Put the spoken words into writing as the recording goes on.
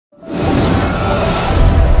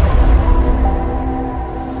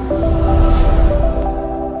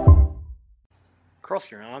cross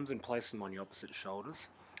your arms and place them on your opposite shoulders,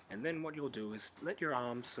 and then what you'll do is let your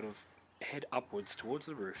arms sort of head upwards towards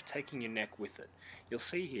the roof, taking your neck with it. You'll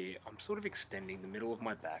see here I'm sort of extending the middle of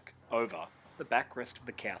my back over the backrest of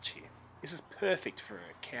the couch here. This is perfect for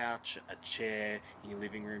a couch, a chair, in your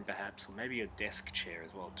living room perhaps, or maybe a desk chair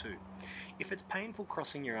as well too. If it's painful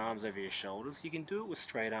crossing your arms over your shoulders, you can do it with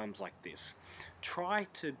straight arms like this. Try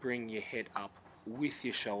to bring your head up with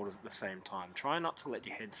your shoulders at the same time. Try not to let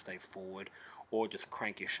your head stay forward or just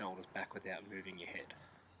crank your shoulders back without moving your head.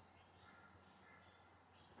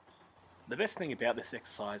 The best thing about this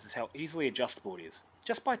exercise is how easily adjustable it is,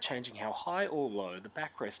 just by changing how high or low the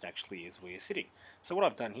backrest actually is where you're sitting. So what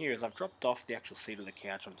I've done here is I've dropped off the actual seat of the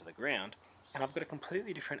couch onto the ground, and I've got a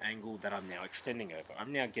completely different angle that I'm now extending over.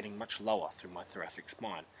 I'm now getting much lower through my thoracic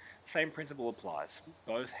spine. Same principle applies.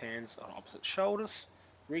 Both hands on opposite shoulders,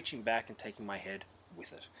 reaching back and taking my head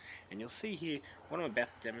with it. And you'll see here, what I'm about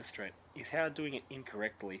to demonstrate is how doing it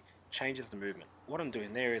incorrectly changes the movement. What I'm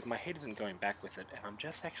doing there is my head isn't going back with it, and I'm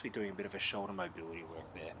just actually doing a bit of a shoulder mobility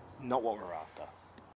work there, not what we're after.